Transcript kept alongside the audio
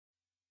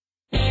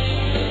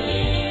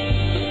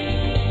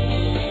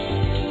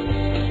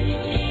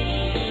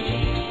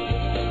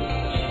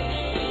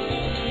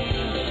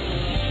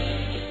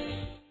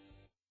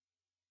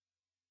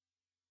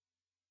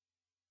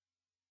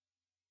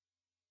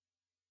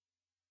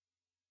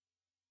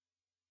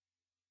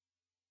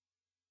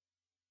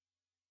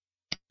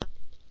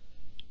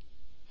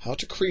How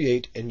to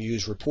create and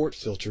use report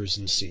filters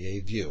in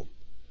CA View.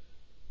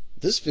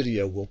 This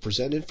video will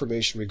present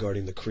information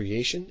regarding the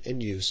creation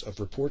and use of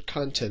report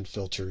content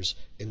filters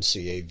in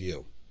CA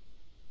View.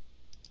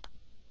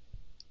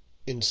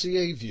 In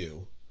CA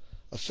View,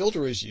 a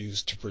filter is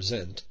used to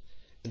present,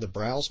 in the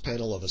Browse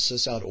panel of a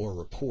sysout or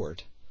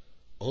report,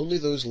 only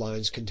those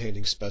lines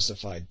containing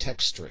specified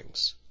text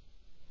strings.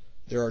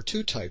 There are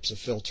two types of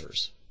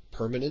filters,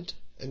 permanent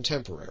and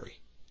temporary.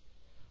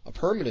 A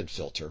permanent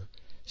filter,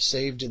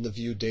 saved in the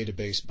View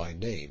database by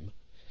name,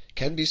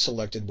 can be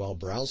selected while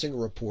browsing a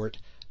report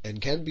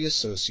and can be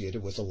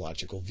associated with a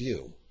logical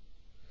view.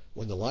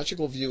 When the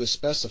logical view is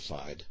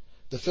specified,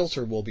 the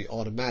filter will be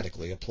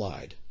automatically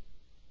applied.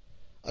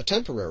 A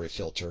temporary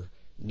filter,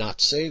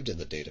 not saved in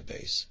the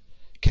database,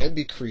 can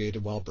be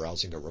created while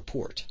browsing a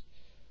report.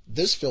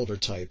 This filter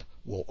type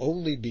will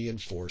only be in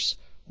force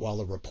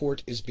while a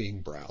report is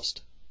being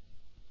browsed.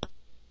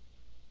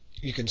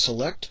 You can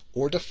select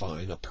or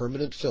define a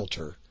permanent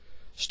filter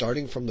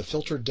starting from the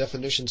filter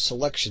definition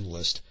selection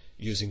list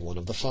using one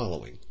of the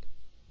following.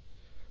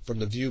 From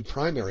the View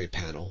primary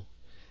panel,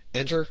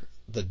 enter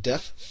the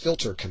def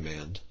filter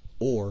command,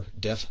 or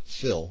def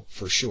fill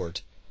for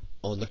short,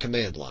 on the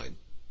command line.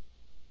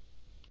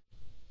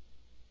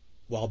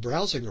 While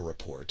browsing a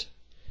report,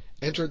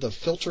 enter the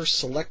filter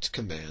select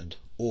command,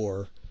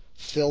 or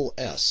fill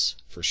s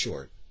for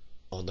short,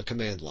 on the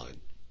command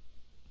line.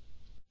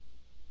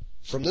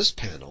 From this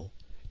panel,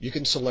 you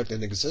can select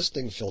an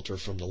existing filter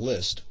from the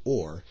list,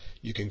 or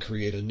you can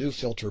create a new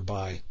filter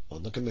by,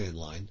 on the command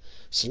line,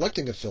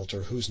 selecting a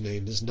filter whose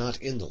name is not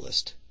in the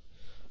list.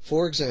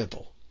 For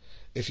example,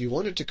 if you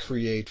wanted to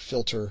create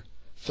filter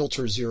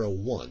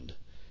 01,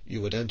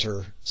 you would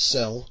enter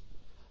cell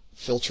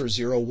filter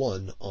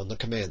 01 on the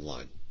command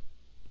line.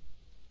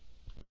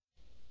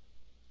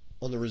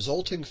 On the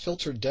resulting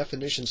filter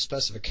definition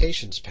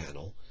specifications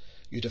panel,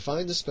 you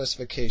define the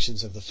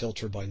specifications of the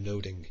filter by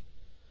noting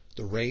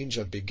the range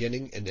of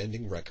beginning and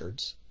ending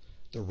records,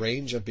 the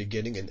range of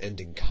beginning and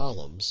ending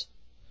columns,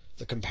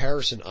 the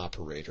comparison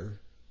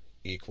operator,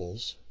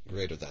 equals,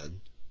 greater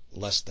than,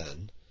 less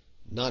than,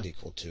 not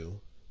equal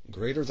to,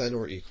 greater than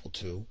or equal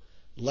to,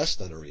 less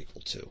than or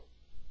equal to,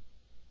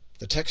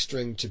 the text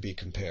string to be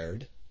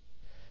compared.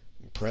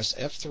 Press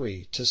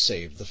F3 to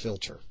save the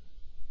filter.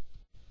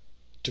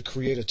 To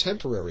create a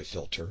temporary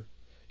filter,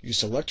 you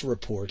select a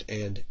report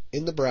and,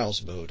 in the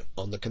browse mode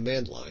on the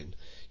command line,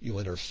 you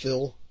enter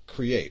fill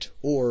create,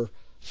 or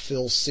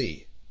fill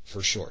C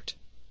for short.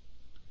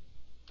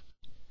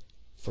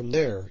 From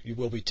there, you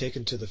will be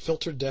taken to the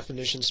Filter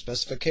Definition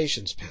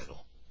Specifications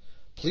panel.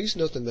 Please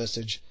note the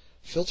message,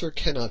 "Filter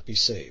cannot be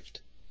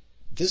saved."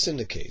 This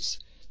indicates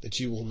that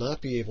you will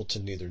not be able to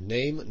neither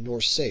name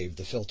nor save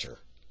the filter.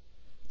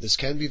 This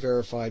can be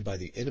verified by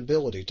the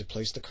inability to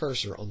place the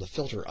cursor on the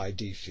filter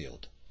ID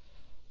field.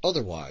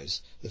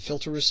 Otherwise, the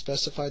filter is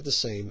specified the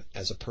same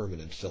as a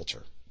permanent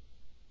filter.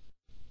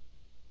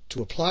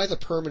 To apply the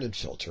permanent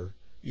filter,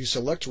 you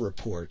select a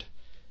report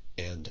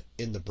and,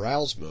 in the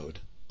browse mode,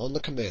 on the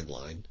command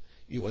line,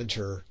 you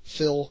enter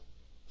fill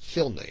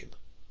name,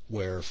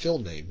 where fill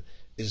name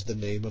is the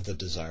name of the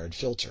desired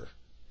filter.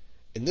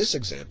 In this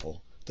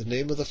example, the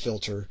name of the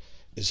filter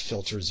is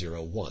filter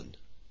 01.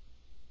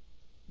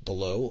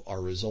 Below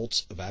are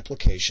results of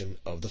application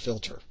of the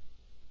filter.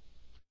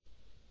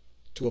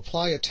 To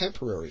apply a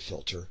temporary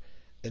filter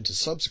and to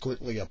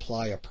subsequently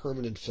apply a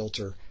permanent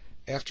filter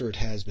after it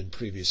has been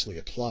previously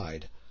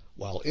applied,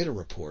 while in a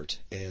report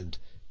and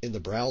in the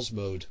browse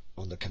mode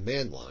on the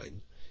command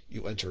line,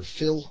 you enter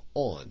fill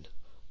on,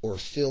 or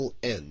fill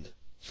n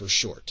for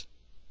short.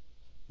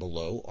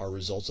 Below are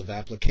results of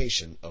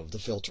application of the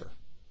filter.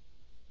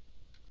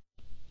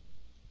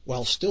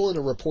 While still in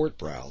a report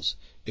browse,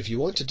 if you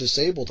want to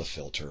disable the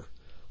filter,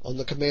 on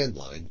the command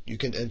line you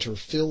can enter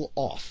fill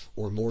off,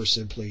 or more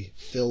simply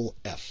fill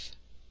F,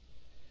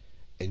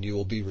 and you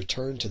will be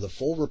returned to the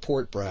full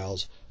report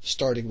browse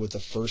starting with the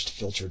first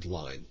filtered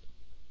line.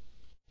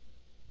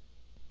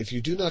 If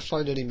you do not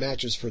find any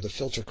matches for the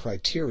filter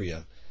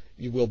criteria,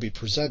 you will be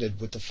presented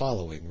with the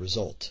following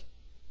result.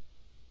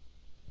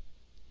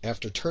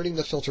 After turning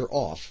the filter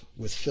off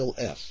with fill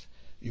F,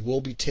 you will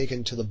be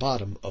taken to the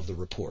bottom of the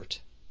report.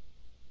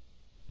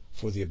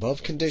 For the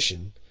above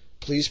condition,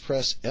 please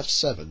press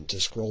F7 to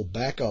scroll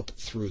back up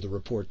through the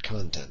report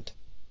content.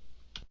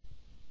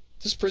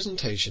 This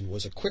presentation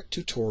was a quick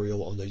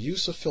tutorial on the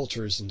use of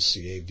filters in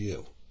CA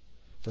View.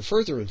 For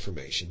further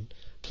information,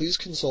 please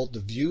consult the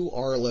View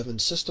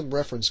R11 System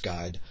Reference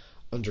Guide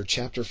under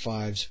Chapter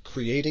 5's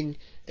Creating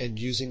and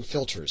Using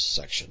Filters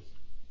section.